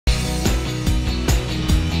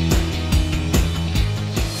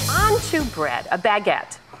to bread, a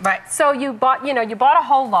baguette. Right. So you bought, you bought a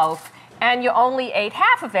whole loaf, and you only ate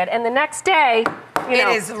half of it, and the next day, it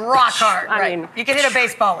is rock hard. I mean, you can hit a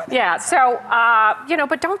baseball with it. Yeah. So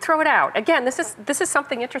but don't throw it out. Again, this is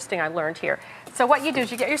something interesting I learned here. So what you do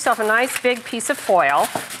is you get yourself a nice big piece of foil,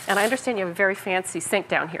 and I understand you have a very fancy sink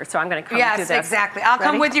down here, so I'm going to come and do this. Yes, exactly. I'll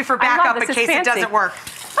come with you for backup in case it doesn't work.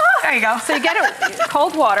 There you go. So you get it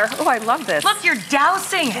cold water. Oh, I love this. Look, you're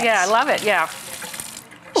dousing it. Yeah, I love it. Yeah.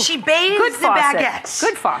 She bathes the baguette.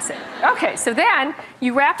 Good faucet. Okay, so then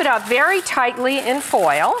you wrap it up very tightly in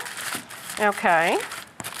foil. Okay.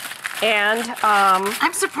 And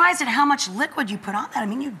I'm surprised at how much liquid you put on that. I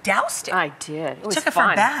mean, you doused it. I did. It was Took it fun.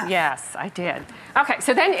 for a bath. Yes, I did. Okay,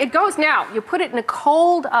 so then it goes now. You put it in a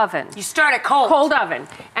cold oven. You start it cold. Cold oven.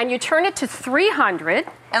 And you turn it to 300.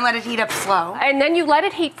 And let it heat up slow. And then you let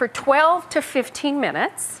it heat for 12 to 15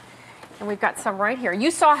 minutes. And we've got some right here. You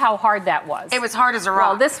saw how hard that was. It was hard as a rock.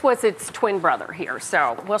 Well, this was its twin brother here,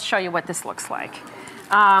 so we'll show you what this looks like.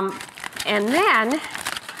 And then,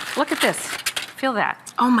 look at this. Feel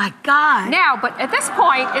that. Oh my God. Now, but at this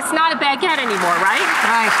point, it's not a baguette anymore, right?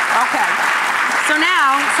 Right. Okay. So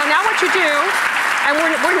now what you do, and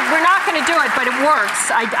we're not going to do it, but it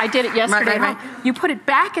works. I did it yesterday. Right. You put it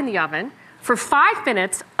back in the oven for 5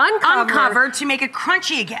 minutes, uncovered, to make it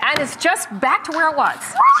crunchy again. and it's just back to where it was.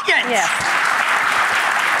 Brilliant. Yes.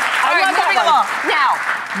 All right, moving along. Now,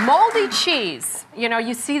 moldy cheese.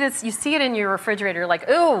 You see this, you see it in your refrigerator, you're like,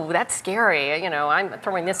 ooh, that's scary, I'm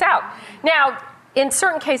throwing this out. Now, in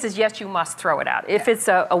certain cases, yes, you must throw it out. If it's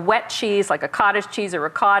a wet cheese, like a cottage cheese or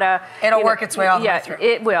ricotta. It'll work its way all the way through.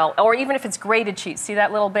 It will. Or even if it's grated cheese. See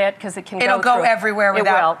that little bit? Because it can It'll go everywhere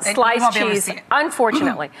without. It will. Sliced cheese,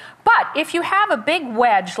 unfortunately. But if you have a big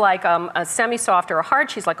wedge, like a semi-soft or a hard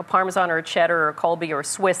cheese, like a Parmesan or a cheddar or a Colby or a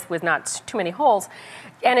Swiss with not too many holes,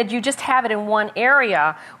 and you just have it in one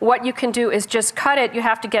area, what you can do is just cut it. You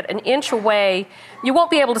have to get an inch away. You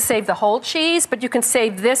won't be able to save the whole cheese, but you can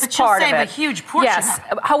save this part of it. But you'll save a huge portion. Yes.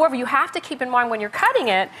 However, you have to keep in mind when you're cutting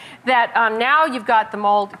it that now you've got the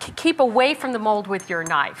mold. Keep away from the mold with your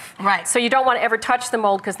knife. Right. So you don't want to ever touch the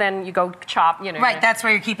mold because then you go chop. Right. That's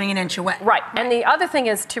where you're keeping an inch away. Right. And the other thing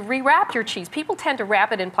is to rewrap your cheese. People tend to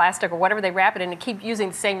wrap it in plastic or whatever they wrap it in and keep using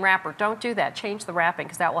the same wrapper. Don't do that. Change the wrapping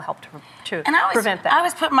because that will help to prevent that. I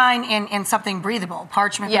always put mine in something breathable,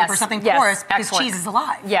 parchment paper, something porous, because cheese is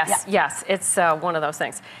alive. Yes, yes, it's one of those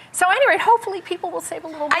things. So anyway, hopefully people will save a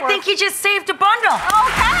little more. I think you just saved a bundle.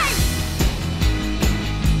 Okay.